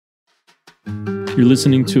You're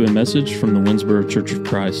listening to a message from the Winsboro Church of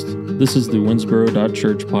Christ. This is the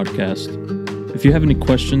Winsboro.Church podcast. If you have any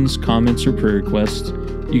questions, comments, or prayer requests,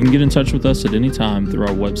 you can get in touch with us at any time through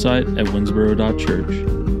our website at Winsboro.Church.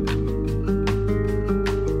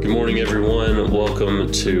 Good morning, everyone.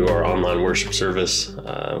 Welcome to our online worship service.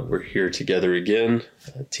 We're here together again,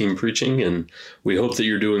 team preaching, and we hope that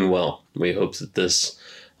you're doing well. We hope that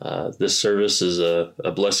this service is a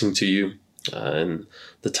blessing to you and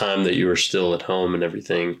the time that you are still at home and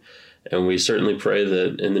everything. And we certainly pray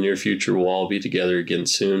that in the near future we'll all be together again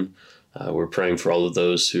soon. We're praying for all of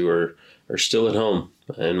those who are still at home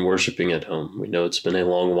and worshiping at home. We know it's been a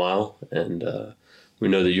long while, and we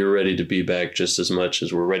know that you're ready to be back just as much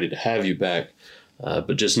as we're ready to have you back.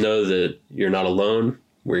 But just know that you're not alone.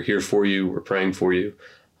 We're here for you. We're praying for you.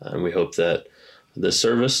 And we hope that this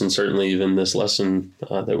service and certainly even this lesson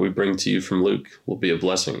that we bring to you from Luke will be a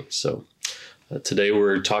blessing. So today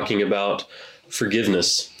we're talking about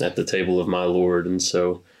forgiveness at the table of my Lord. And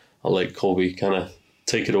so I'll let Colby kind of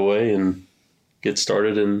take it away and get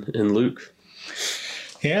started in Luke.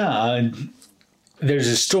 Yeah, there's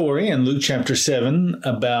a story in Luke chapter 7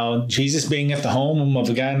 about Jesus being at the home of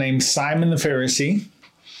a guy named Simon the Pharisee.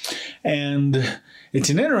 And it's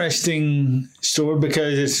an interesting story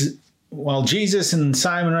because while Jesus and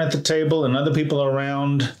Simon are at the table and other people are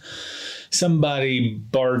around, somebody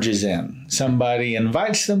barges in. Somebody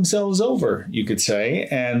invites themselves over, you could say.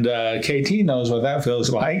 And KT knows what that feels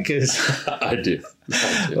like. I do.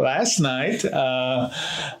 Last night,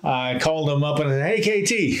 I called him up and said, "Hey,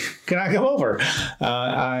 KT, can I come over?"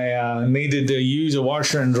 I needed to use a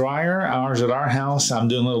washer and dryer. Ours at our house, I'm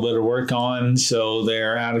doing a little bit of work on, so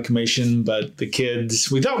they're out of commission. But the kids,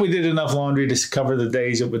 we thought we did enough laundry to cover the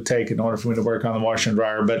days it would take in order for me to work on the washer and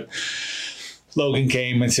dryer. But Logan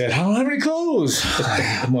came and said, "I don't have any clothes."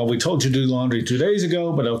 Well, we told you to do laundry 2 days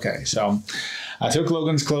ago, but okay. So I took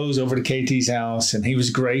Logan's clothes over to KT's house, and he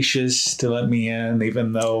was gracious to let me in,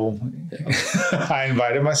 even though I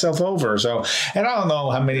invited myself over. So, and I don't know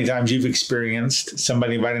how many times you've experienced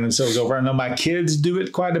somebody inviting themselves over. I know my kids do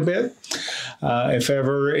it quite a bit. If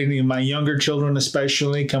ever any of my younger children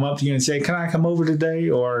especially come up to you and say, "Can I come over today?"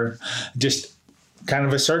 Or just kind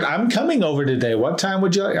of assert, "I'm coming over today. What time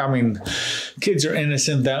would you like?" I mean, kids are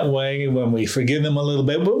innocent that way when we forgive them a little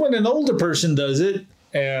bit. But when an older person does it,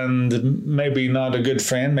 and maybe not a good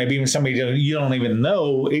friend, maybe even somebody you don't even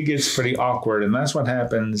know, it gets pretty awkward. And that's what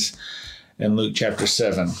happens in Luke chapter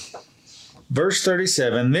 7. Verse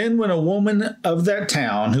 37, "Then when a woman of that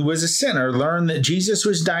town who was a sinner learned that Jesus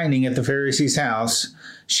was dining at the Pharisee's house,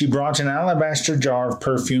 she brought an alabaster jar of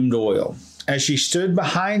perfumed oil. As she stood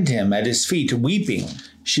behind him at his feet weeping,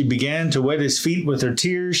 she began to wet his feet with her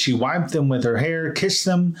tears. She wiped them with her hair, kissed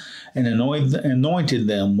them, and anointed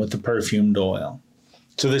them with the perfumed oil."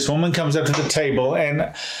 So this woman comes up to the table,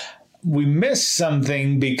 and we missed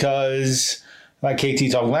something because, like KT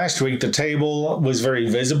talked last week, the table was very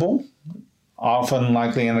visible, often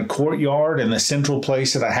likely in a courtyard in the central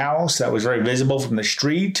place of the house that was very visible from the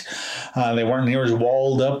street. They weren't near as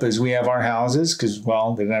walled up as we have our houses because,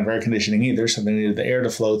 well, they didn't have air conditioning either, so they needed the air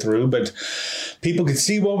to flow through. But people could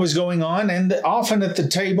see what was going on, and often at the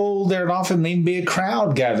table, there'd often even be a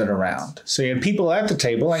crowd gathered around. So you had people at the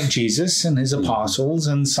table like Jesus and his apostles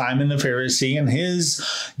and Simon the Pharisee and his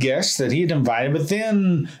guests that he had invited, but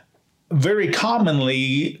then very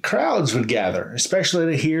commonly crowds would gather, especially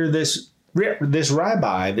to hear this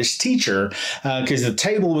rabbi, this teacher, because the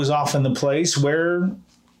table was often the place where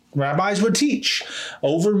rabbis would teach.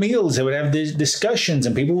 Over meals, they would have these discussions,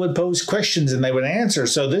 and people would pose questions, and they would answer.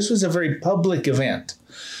 So this was a very public event.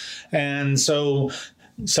 And so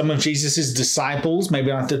some of Jesus's disciples, maybe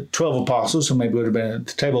not the 12 apostles, who maybe would have been at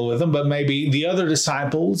the table with them, but maybe the other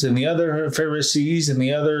disciples and the other Pharisees and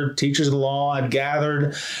the other teachers of the law had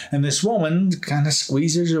gathered. And this woman kind of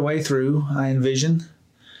squeezes her way through, I envision.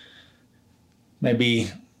 Maybe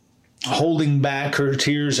holding back her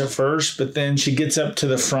tears at first, but then she gets up to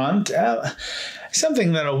the front.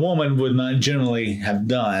 Something that a woman would not generally have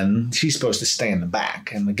done. She's supposed to stay in the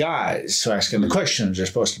back, and the guys who are asking the questions are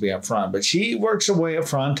supposed to be up front. But she works her way up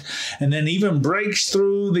front and then even breaks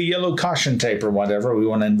through the yellow caution tape or whatever we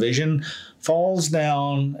want to envision, falls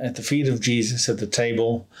down at the feet of Jesus at the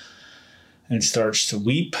table and starts to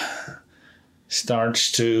weep,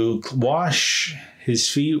 starts to wash his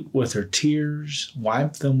feet with her tears,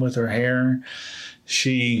 wipe them with her hair.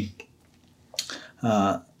 She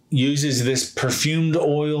uses this perfumed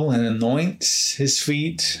oil and anoints his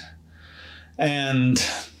feet. And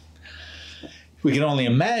We can only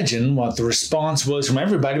imagine what the response was from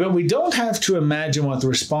everybody, but we don't have to imagine what the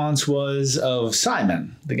response was of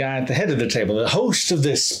Simon, the guy at the head of the table, the host of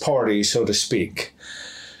this party, so to speak.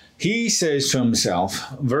 He says to himself,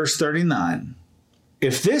 verse 39,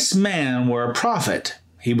 "If this man were a prophet,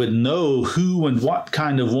 he would know who and what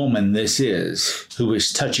kind of woman this is who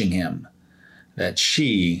is touching him, that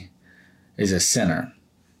she is a sinner."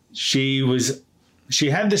 She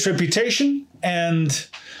had this reputation, and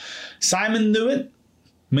Simon knew it.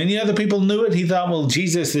 Many other people knew it. He thought, well,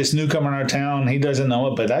 Jesus, this newcomer in our town, he doesn't know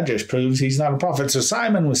it, but that just proves he's not a prophet. So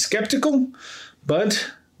Simon was skeptical,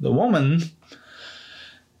 but the woman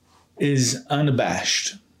is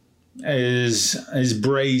unabashed, is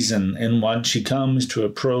brazen in what she comes to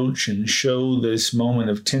approach and show this moment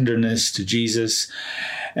of tenderness to Jesus.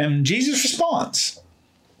 And Jesus responds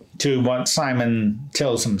to what Simon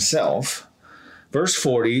tells himself. Verse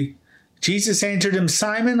 40, Jesus answered him,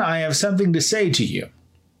 "Simon, I have something to say to you."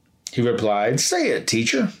 He replied, "Say it,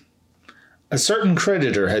 teacher." A certain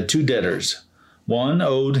creditor had 2 debtors. One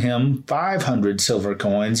owed him 500 silver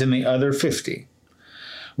coins and the other 50.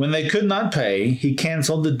 When they could not pay, he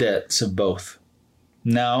canceled the debts of both.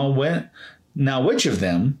 Now which of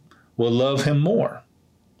them will love him more?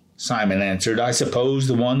 Simon answered, "I suppose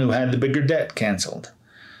the one who had the bigger debt canceled."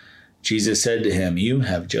 Jesus said to him, "You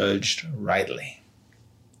have judged rightly."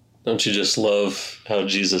 Don't you just love how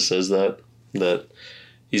Jesus says that? That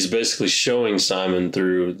he's basically showing Simon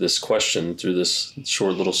through this question, through this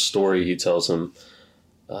short little story he tells him,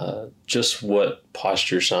 just what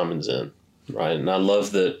posture Simon's in, right? And I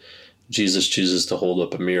love that Jesus chooses to hold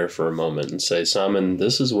up a mirror for a moment and say, "Simon,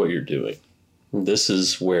 this is what you're doing. This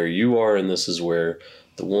is where you are, and this is where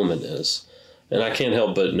the woman is." And I can't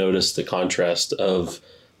help but notice the contrast of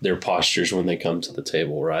their postures when they come to the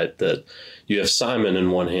table, right? That you have Simon in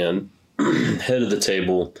one hand, head of the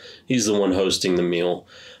table. He's the one hosting the meal.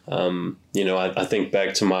 I think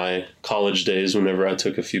back to my college days whenever I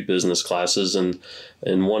took a few business classes, and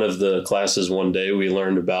in one of the classes one day we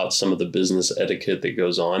learned about some of the business etiquette that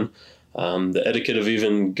goes on. The etiquette of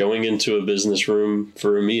even going into a business room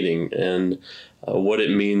for a meeting, and what it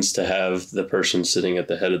means to have the person sitting at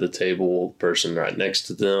the head of the table, person right next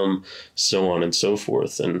to them, so on and so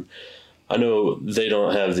forth. And I know they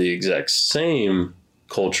don't have the exact same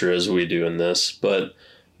culture as we do in this, but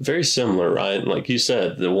very similar, right? Like you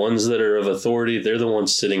said, the ones that are of authority, they're the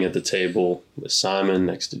ones sitting at the table with Simon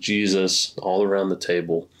next to Jesus, all around the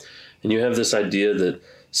table. And you have this idea that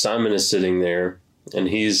Simon is sitting there and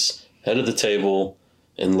he's head of the table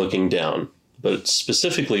and looking down, but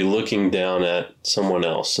specifically looking down at someone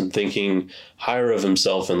else and thinking higher of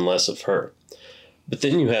himself and less of her. But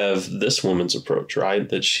then you have this woman's approach, right?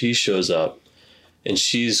 That she shows up and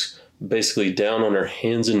she's basically down on her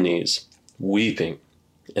hands and knees, weeping.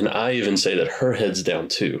 And I even say that her head's down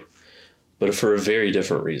too, but for a very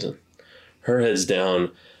different reason. Her head's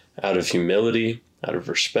down out of humility, out of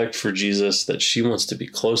respect for Jesus, that she wants to be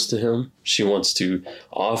close to him. She wants to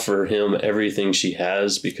offer him everything she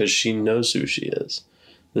has because she knows who she is,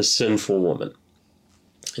 this sinful woman.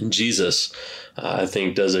 And Jesus, I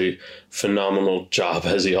think, does a phenomenal job,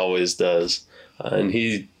 as he always does. And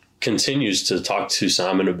he continues to talk to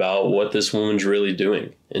Simon about what this woman's really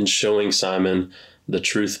doing and showing Simon the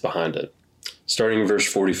truth behind it. Starting in verse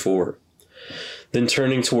 44. Then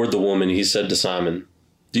turning toward the woman, he said to Simon,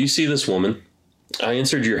 "Do you see this woman? I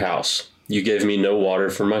entered your house. You gave me no water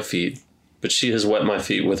for my feet, but she has wet my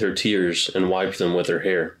feet with her tears and wiped them with her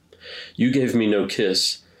hair. You gave me no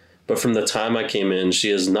kiss, but from the time I came in,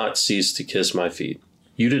 she has not ceased to kiss my feet.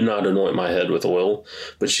 You did not anoint my head with oil,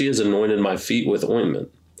 but she has anointed my feet with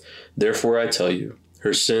ointment. Therefore I tell you,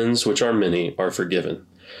 her sins, which are many, are forgiven.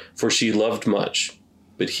 For she loved much,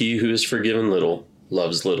 but he who is forgiven little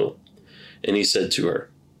loves little." And he said to her,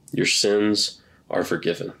 "Your sins are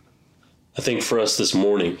forgiven." I think for us this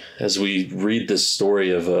morning, as we read this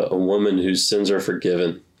story of a woman whose sins are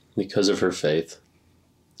forgiven because of her faith,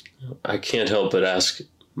 I can't help but ask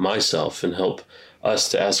myself and help us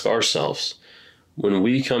to ask ourselves, when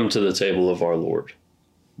we come to the table of our Lord,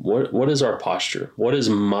 what is our posture? What is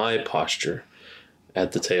my posture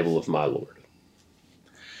at the table of my Lord?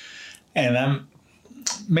 And that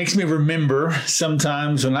makes me remember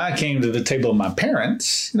sometimes when I came to the table of my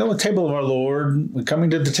parents, the table of our Lord, we're coming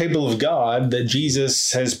to the table of God that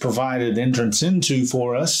Jesus has provided entrance into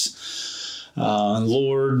for us.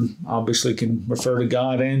 Lord obviously can refer to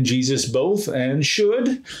God and Jesus both, and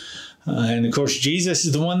should. And of course, Jesus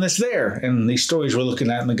is the one that's there in these stories we're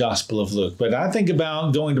looking at in the Gospel of Luke. But I think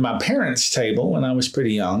about going to my parents' table when I was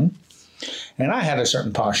pretty young. And I had a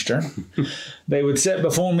certain posture. They would set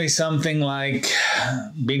before me something like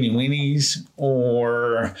beanie weenies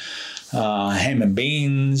or ham and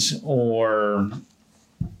beans or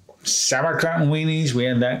sauerkraut and weenies. We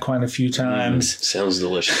had that quite a few times. Sounds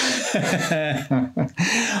delicious.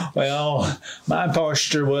 Well, my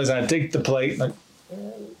posture was I take the plate, like,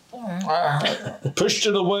 pushed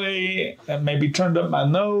it away, and maybe turned up my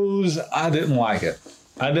nose. I didn't like it.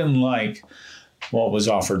 I didn't like what was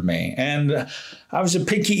offered me. And I was a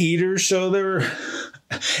picky eater, so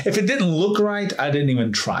if it didn't look right, I didn't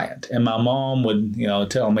even try it. And my mom would,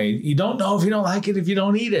 tell me, you don't know if you don't like it if you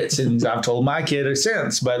don't eat it. And I've told my kid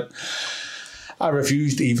since, but I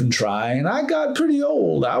refused to even try. And I got pretty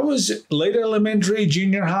old. I was late elementary,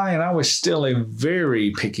 junior high, and I was still a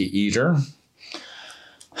very picky eater.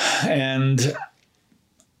 And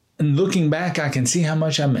looking back, I can see how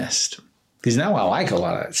much I missed. Because now I like a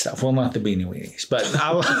lot of that stuff. Well, not the beanie weenies, but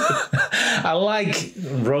I like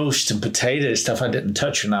roast and potato stuff I didn't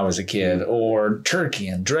touch when I was a kid, or turkey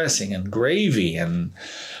and dressing and gravy and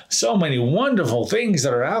so many wonderful things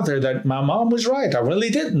that are out there that my mom was right. I really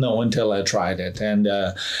didn't know until I tried it. And,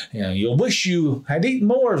 you'll wish you had eaten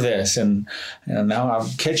more of this. And now I'm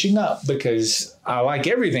catching up because I like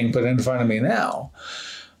everything put in front of me now.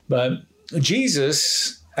 But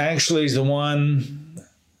Jesus actually is the one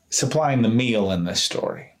supplying the meal in this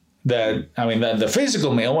story. The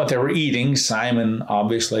physical meal, what they were eating, Simon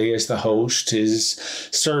obviously is the host, his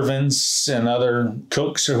servants and other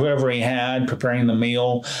cooks or whoever he had preparing the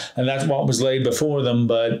meal, and that's what was laid before them.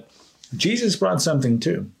 But Jesus brought something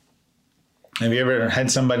too. Have you ever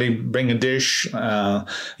had somebody bring a dish?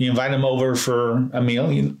 You invite them over for a meal,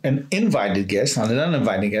 an invited guest, not an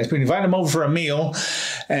uninvited guest, but you invite them over for a meal,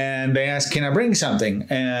 and they ask, can I bring something?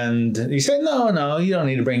 And you say, no, you don't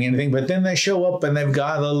need to bring anything. But then they show up and they've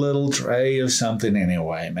got a little tray of something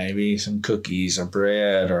anyway, maybe some cookies or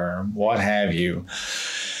bread or what have you.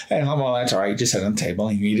 And well, that's all right, you just sit on the table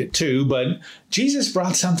and you eat it too. But Jesus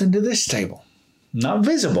brought something to this table, not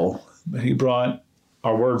visible, but he brought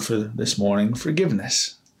our word for this morning,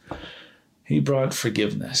 forgiveness. He brought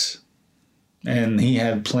forgiveness. And he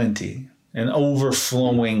had plenty, an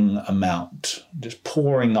overflowing amount, just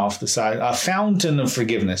pouring off the side, a fountain of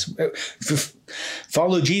forgiveness.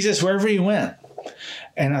 Follow Jesus wherever he went.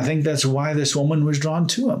 And I think that's why this woman was drawn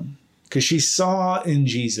to him, because she saw in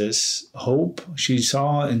Jesus hope. She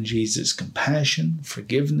saw in Jesus compassion,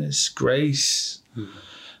 forgiveness, grace,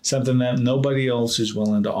 something that nobody else is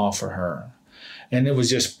willing to offer her. And it was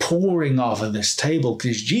just pouring off of this table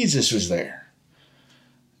because Jesus was there.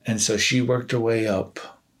 And so she worked her way up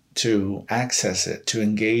to access it, to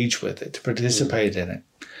engage with it, to participate in it.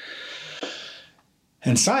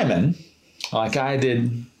 And Simon, like I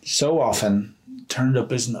did so often, turned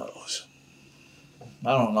up his nose.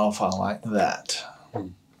 I don't know if I like that.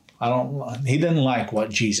 He didn't like what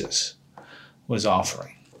Jesus was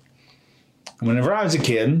offering. Whenever I was a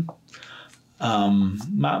kid,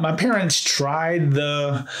 my parents tried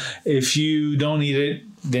if you don't eat it,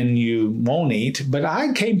 then you won't eat. But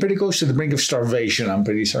I came pretty close to the brink of starvation, I'm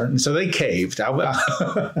pretty certain. So they caved. Fine,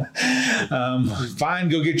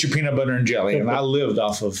 go get your peanut butter and jelly. And I lived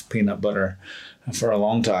off of peanut butter for a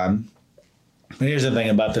long time. But here's the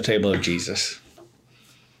thing about the table of Jesus.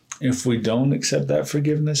 If we don't accept that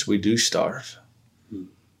forgiveness, we do starve.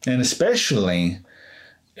 And especially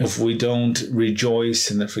if we don't rejoice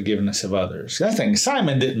in the forgiveness of others. I think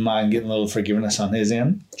Simon didn't mind getting a little forgiveness on his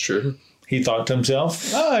end. Sure. He thought to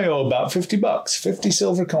himself, I owe about $50, 50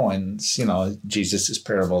 silver coins. Jesus'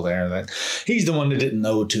 parable there, that he's the one that didn't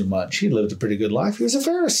know too much. He lived a pretty good life. He was a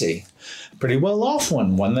Pharisee, a pretty well-off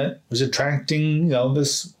one that was attracting,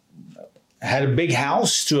 had a big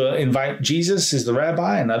house to invite Jesus as the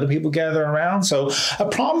rabbi and other people gather around. So a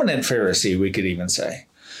prominent Pharisee, we could even say.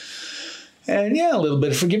 And a little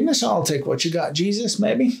bit of forgiveness. I'll take what you got, Jesus,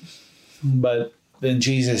 maybe. But then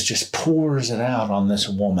Jesus just pours it out on this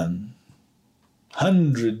woman.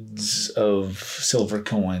 Hundreds of silver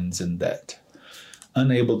coins in debt,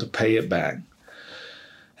 unable to pay it back.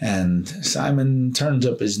 And Simon turns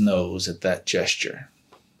up his nose at that gesture.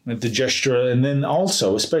 At the gesture, and then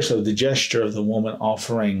also, especially the gesture of the woman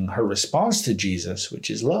offering her response to Jesus, which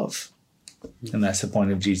is love. And that's the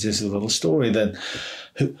point of Jesus' little story, that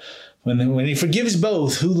when he forgives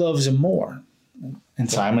both, who loves him more?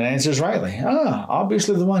 And Simon answers rightly,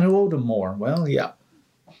 obviously the one who owed him more. Well, yeah,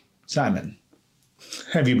 Simon,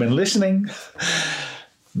 have you been listening?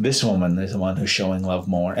 This woman is the one who's showing love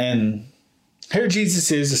more. And here Jesus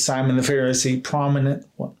is, Simon the Pharisee, prominent.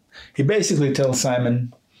 He basically tells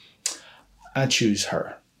Simon, I choose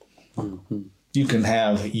her. Mm-hmm. You can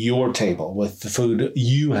have your table with the food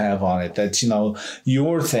you have on it. That's,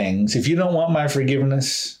 your things. If you don't want my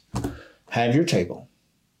forgiveness, have your table.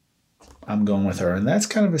 I'm going with her. And that's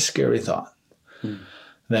kind of a scary thought.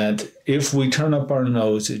 That if we turn up our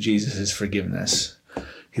nose at Jesus' forgiveness,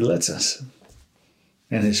 he lets us.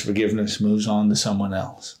 And his forgiveness moves on to someone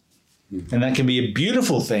else. And that can be a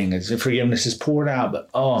beautiful thing as if forgiveness is poured out. But,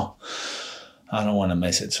 I don't want to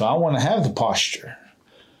miss it. So I want to have the posture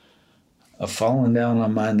of falling down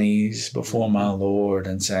on my knees before my Lord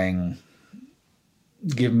and saying,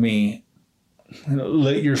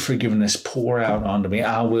 let your forgiveness pour out onto me.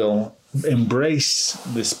 I will embrace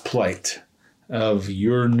this plate of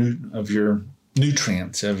your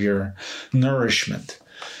nutrients, of your nourishment,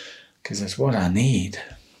 because that's what I need.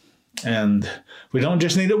 And we don't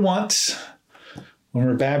just need it once. When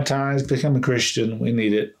we're baptized, become a Christian, we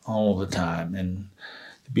need it all the time. And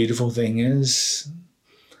the beautiful thing is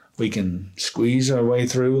we can squeeze our way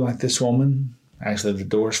through like this woman. Actually, the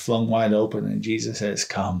door's flung wide open and Jesus says,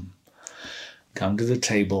 come to the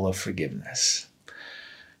table of forgiveness.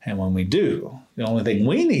 And when we do, the only thing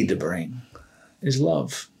we need to bring is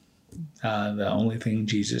love. The only thing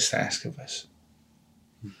Jesus asks of us.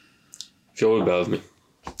 Joe, bow with me.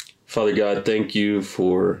 Father God, thank you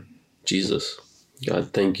for Jesus.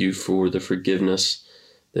 God, thank you for the forgiveness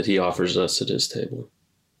that he offers us at his table.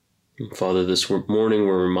 And Father, this morning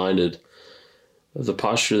we're reminded of the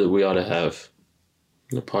posture that we ought to have,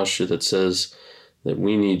 the posture that says that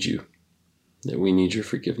we need you, that we need your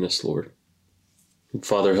forgiveness, Lord. And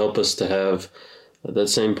Father, help us to have that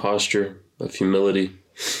same posture of humility,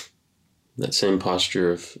 that same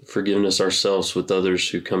posture of forgiveness ourselves with others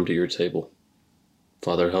who come to your table.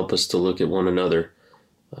 Father, help us to look at one another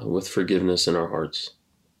with forgiveness in our hearts.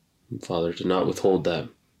 And Father, to not withhold that.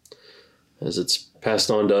 As it's passed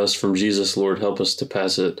on to us from Jesus, Lord, help us to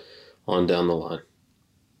pass it on down the line.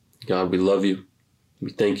 God, we love you.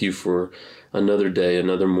 We thank you for another day,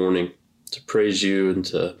 another morning to praise you and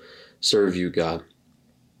to serve you, God.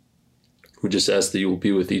 We just ask that you will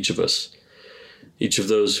be with each of us, each of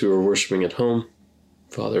those who are worshiping at home.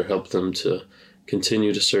 Father, help them to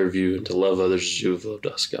continue to serve you and to love others as you have loved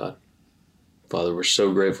us, God. Father, we're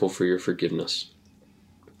so grateful for your forgiveness.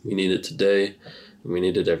 We need it today, and we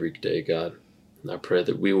need it every day, God. And I pray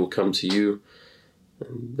that we will come to you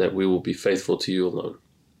and that we will be faithful to you alone.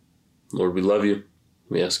 Lord, we love you.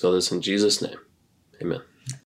 We ask all this in Jesus' name. Amen.